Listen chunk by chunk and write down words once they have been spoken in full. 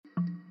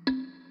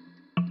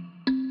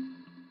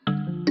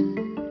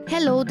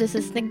Hello, this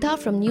is Snigdha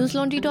from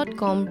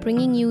newslaundry.com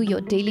bringing you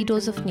your daily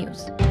dose of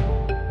news.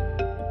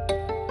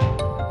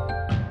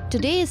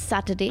 Today is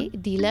Saturday,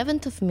 the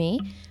 11th of May,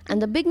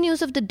 and the big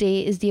news of the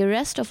day is the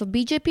arrest of a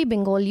BJP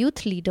Bengal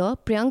youth leader,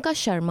 Priyanka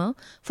Sharma,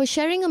 for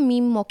sharing a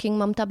meme mocking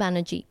Mamta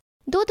Banerjee.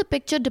 Though the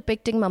picture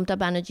depicting Mamta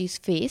Banerjee's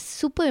face,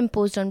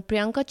 superimposed on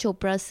Priyanka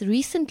Chopra's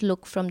recent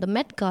look from the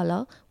Met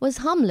Gala, was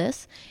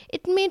harmless,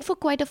 it made for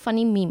quite a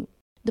funny meme.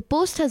 The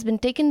post has been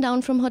taken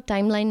down from her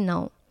timeline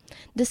now.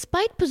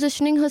 Despite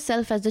positioning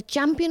herself as the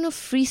champion of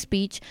free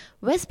speech,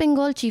 West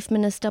Bengal Chief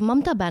Minister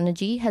Mamta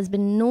Banerjee has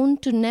been known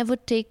to never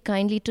take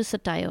kindly to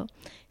satire,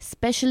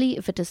 especially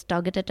if it is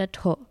targeted at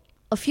her.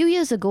 A few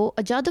years ago,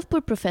 a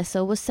Jadavpur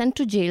professor was sent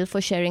to jail for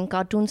sharing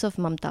cartoons of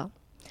Mamta.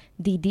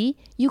 Didi,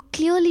 you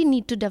clearly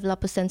need to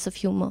develop a sense of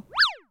humor.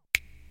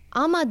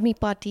 Aam Aadmi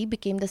Party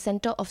became the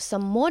centre of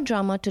some more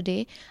drama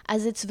today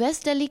as its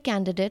West Delhi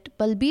candidate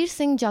Balbir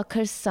Singh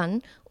Jakhar's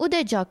son,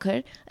 Uday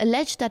Jakhar,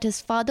 alleged that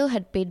his father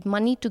had paid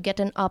money to get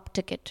an AAP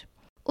ticket.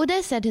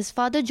 Uday said his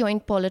father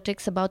joined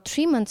politics about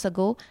 3 months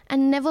ago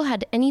and never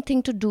had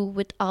anything to do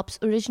with AAP's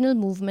original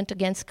movement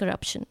against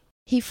corruption.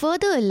 He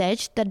further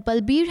alleged that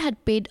Balbir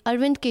had paid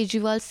Arvind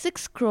Kejriwal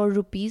 6 crore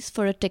rupees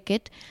for a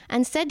ticket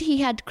and said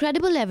he had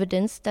credible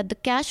evidence that the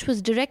cash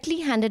was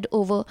directly handed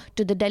over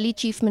to the Delhi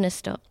Chief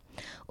Minister.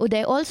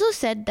 Uday also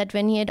said that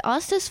when he had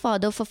asked his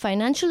father for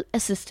financial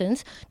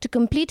assistance to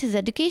complete his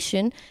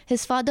education,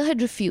 his father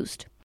had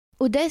refused.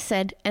 Uday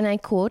said, and I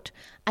quote,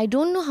 "I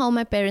don't know how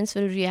my parents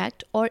will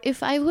react or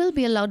if I will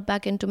be allowed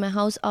back into my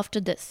house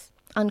after this,"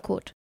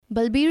 unquote.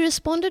 Balbir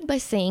responded by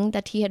saying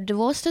that he had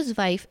divorced his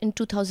wife in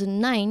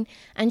 2009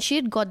 and she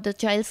had got the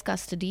child's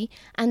custody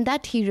and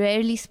that he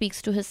rarely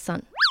speaks to his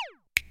son.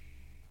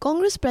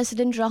 Congress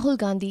President Rahul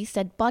Gandhi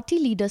said party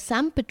leader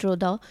Sam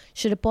Pitroda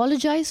should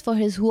apologize for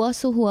his hua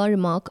so hua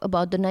remark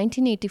about the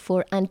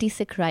 1984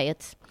 anti-Sikh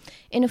riots.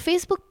 In a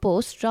Facebook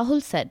post,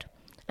 Rahul said,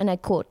 and I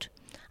quote,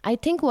 "I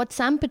think what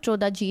Sam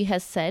Pitroda ji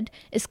has said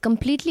is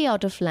completely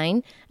out of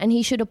line and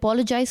he should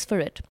apologize for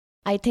it.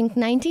 I think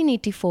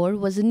 1984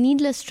 was a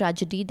needless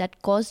tragedy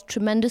that caused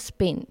tremendous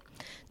pain.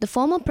 The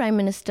former Prime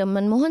Minister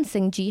Manmohan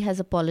Singh ji has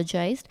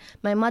apologized.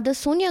 My mother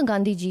Sonia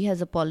Gandhi ji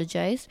has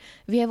apologized.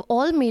 We have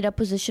all made our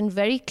position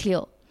very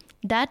clear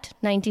that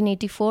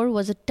 1984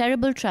 was a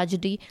terrible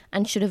tragedy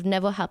and should have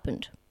never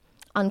happened."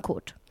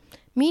 Unquote.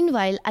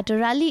 Meanwhile, at a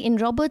rally in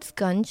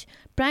Robertsganj,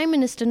 Prime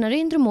Minister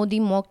Narendra Modi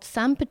mocked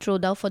Sam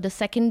Pitroda for the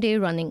second day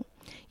running.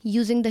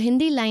 Using the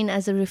Hindi line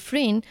as a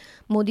refrain,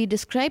 Modi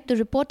described the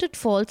reported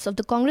faults of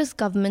the Congress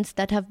governments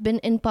that have been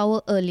in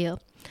power earlier.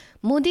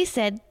 Modi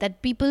said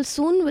that people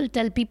soon will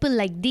tell people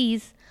like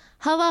these,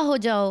 "Hawa ho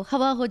jao,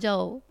 hawa ho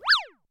jao."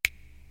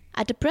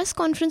 At a press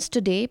conference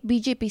today,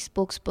 BJP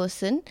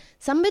spokesperson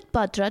Sambit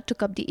Patra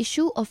took up the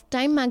issue of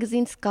Time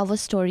magazine's cover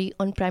story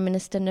on Prime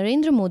Minister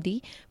Narendra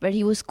Modi, where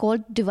he was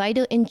called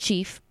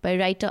Divider-in-Chief by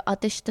writer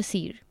Atish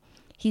Taseer.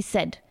 He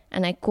said,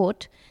 and I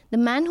quote, "The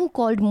man who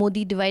called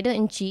Modi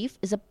Divider-in-Chief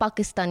is a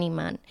Pakistani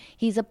man.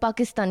 He's a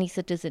Pakistani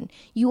citizen.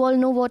 You all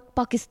know what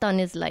Pakistan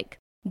is like.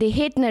 They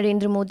hate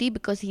Narendra Modi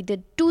because he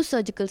did 2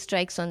 surgical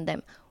strikes on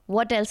them.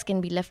 What else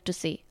can be left to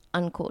say?"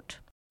 Unquote.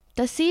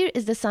 Taseer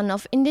is the son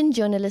of Indian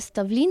journalist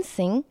Tavleen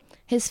Singh.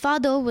 His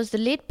father was the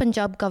late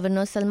Punjab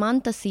Governor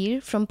Salman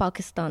Taseer from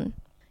Pakistan.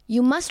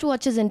 You must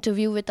watch his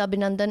interview with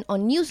Abhinandan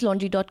on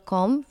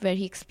newslaundry.com, where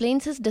he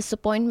explains his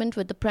disappointment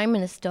with the Prime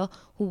Minister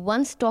who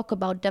once talked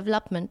about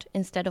development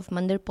instead of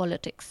mandir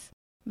politics.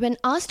 When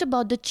asked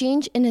about the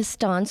change in his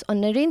stance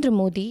on Narendra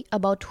Modi,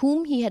 about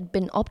whom he had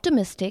been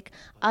optimistic,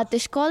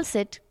 Atish calls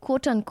it,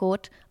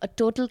 quote-unquote, a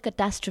total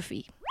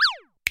catastrophe.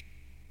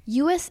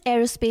 US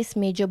Aerospace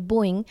Major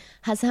Boeing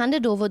has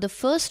handed over the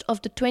first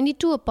of the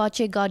 22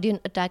 Apache Guardian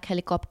attack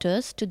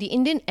helicopters to the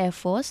Indian Air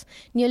Force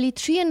nearly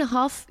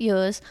 3.5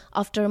 years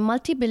after a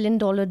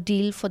multi-billion-dollar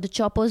deal for the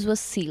choppers was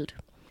sealed.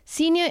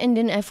 Senior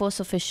Indian Air Force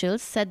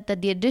officials said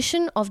that the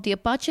addition of the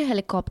Apache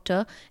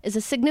helicopter is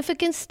a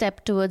significant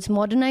step towards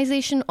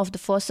modernization of the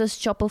force's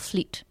chopper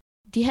fleet.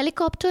 The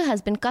helicopter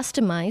has been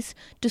customized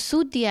to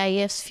suit the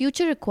IAF's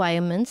future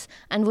requirements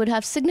and would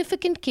have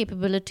significant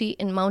capability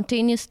in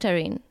mountainous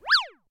terrain.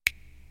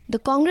 The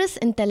Congress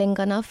in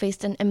Telangana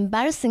faced an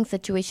embarrassing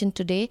situation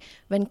today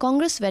when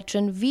Congress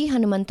veteran V.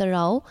 Hanumanta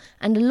Rao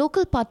and a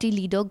local party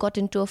leader got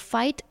into a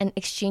fight and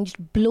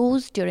exchanged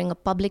blows during a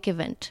public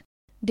event.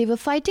 They were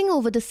fighting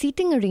over the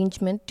seating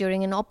arrangement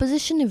during an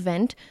opposition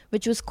event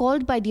which was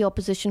called by the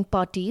opposition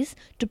parties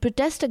to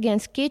protest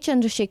against K.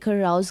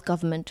 Chandrasekhar Rao's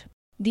government.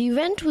 The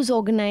event was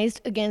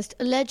organized against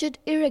alleged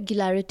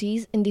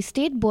irregularities in the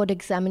state board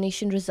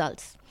examination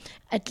results.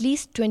 At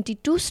least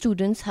 22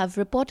 students have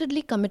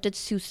reportedly committed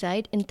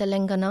suicide in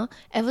Telangana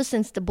ever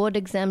since the board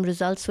exam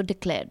results were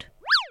declared.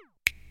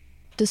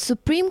 The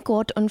Supreme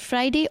Court on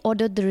Friday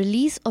ordered the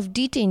release of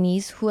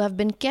detainees who have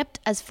been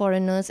kept as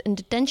foreigners in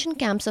detention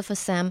camps of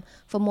Assam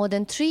for more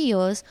than 3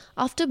 years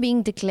after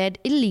being declared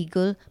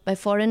illegal by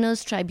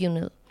Foreigners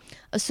Tribunal.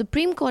 A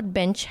Supreme Court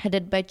bench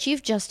headed by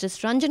Chief Justice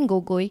Ranjan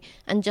Gogoi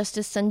and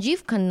Justice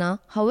Sanjeev Khanna,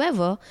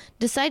 however,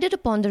 decided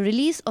upon the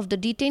release of the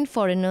detained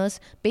foreigners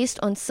based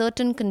on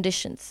certain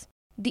conditions.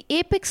 The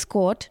Apex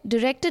Court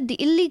directed the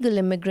illegal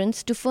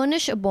immigrants to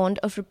furnish a bond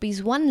of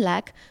Rs 1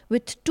 lakh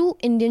with 2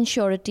 Indian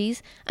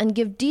sureties and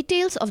give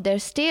details of their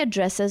stay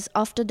addresses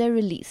after their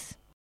release.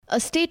 A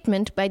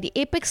statement by the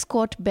Apex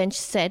Court bench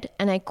said,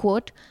 and I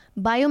quote,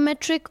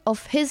 "Biometric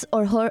of his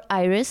or her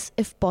iris,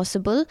 if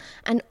possible,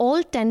 and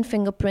all 10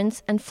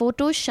 fingerprints and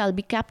photos shall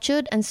be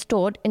captured and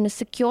stored in a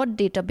secured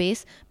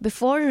database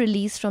before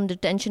release from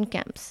detention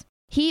camps.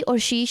 He or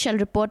she shall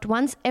report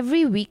once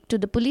every week to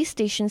the police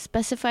station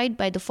specified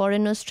by the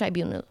Foreigners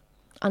Tribunal."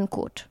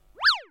 Unquote.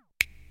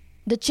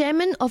 The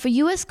chairman of a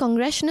US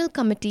congressional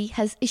committee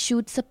has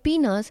issued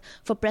subpoenas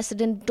for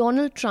President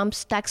Donald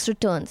Trump's tax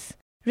returns.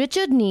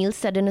 Richard Neal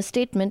said in a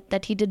statement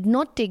that he did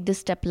not take this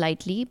step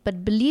lightly,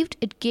 but believed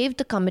it gave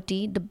the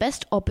committee the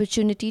best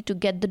opportunity to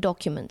get the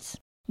documents.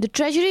 The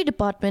Treasury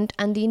Department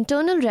and the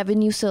Internal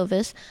Revenue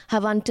Service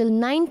have until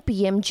 9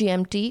 p.m.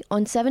 GMT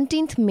on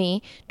 17th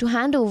May to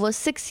hand over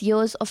 6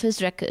 years of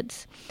his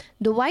records.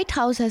 The White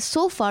House has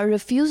so far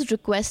refused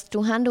requests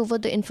to hand over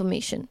the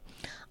information.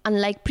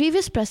 Unlike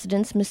previous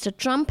presidents, Mr.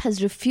 Trump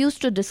has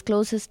refused to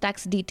disclose his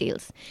tax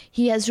details.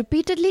 He has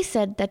repeatedly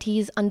said that he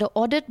is under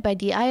audit by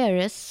the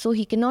IRS, so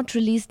he cannot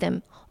release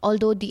them,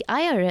 although the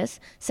IRS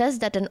says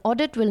that an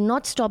audit will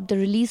not stop the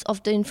release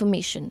of the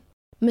information.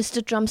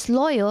 Mr. Trump's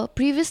lawyer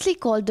previously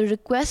called the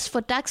request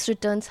for tax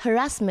returns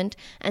harassment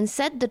and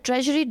said the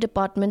Treasury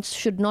departments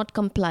should not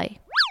comply.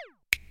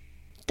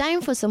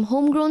 Time for some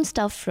homegrown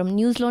stuff from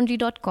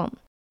newslaundry.com.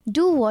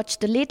 Do watch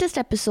the latest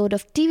episode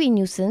of TV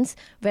Nuisance,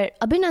 where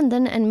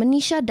Abhinandan and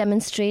Manisha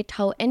demonstrate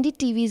how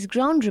NDTV's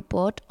ground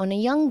report on a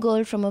young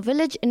girl from a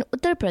village in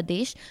Uttar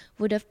Pradesh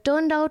would have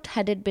turned out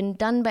had it been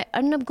done by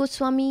Arnab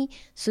Goswami,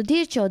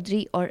 Sudhir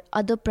Chaudhary, or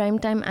other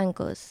primetime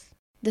anchors.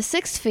 The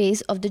sixth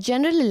phase of the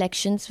general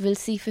elections will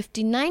see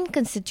 59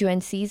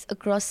 constituencies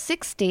across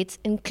 6 states,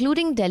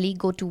 including Delhi,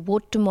 go to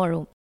vote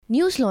tomorrow.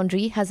 News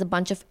Laundry has a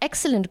bunch of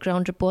excellent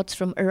ground reports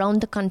from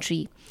around the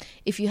country.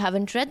 If you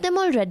haven't read them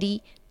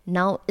already,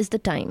 now is the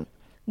time.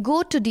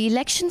 Go to the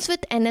Elections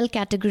with NL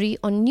category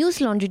on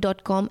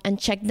newslaundry.com and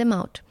check them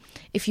out.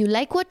 If you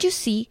like what you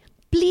see,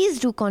 please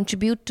do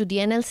contribute to the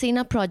NL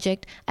Sena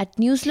project at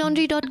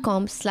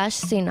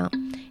newslaundry.com/Sena.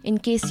 In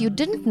case you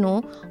didn't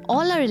know,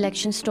 all our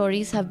election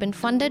stories have been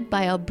funded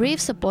by our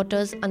brave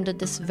supporters under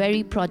this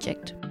very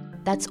project.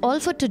 That's all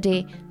for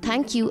today.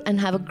 Thank you and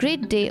have a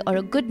great day or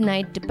a good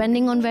night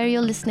depending on where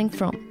you're listening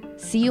from.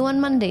 See you on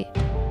Monday.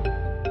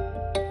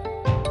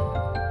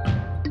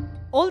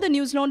 All the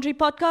News Laundry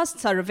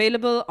podcasts are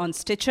available on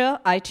Stitcher,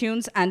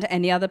 iTunes, and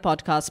any other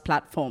podcast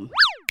platform.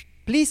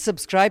 Please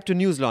subscribe to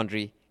News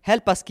Laundry.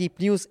 Help us keep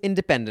news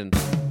independent.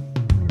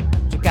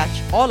 To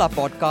catch all our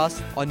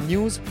podcasts on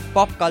news,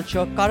 pop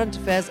culture, current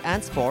affairs,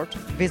 and sport,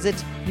 visit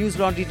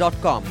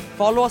newslaundry.com.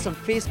 Follow us on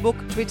Facebook,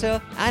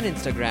 Twitter, and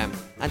Instagram,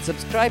 and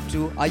subscribe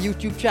to our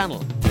YouTube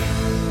channel.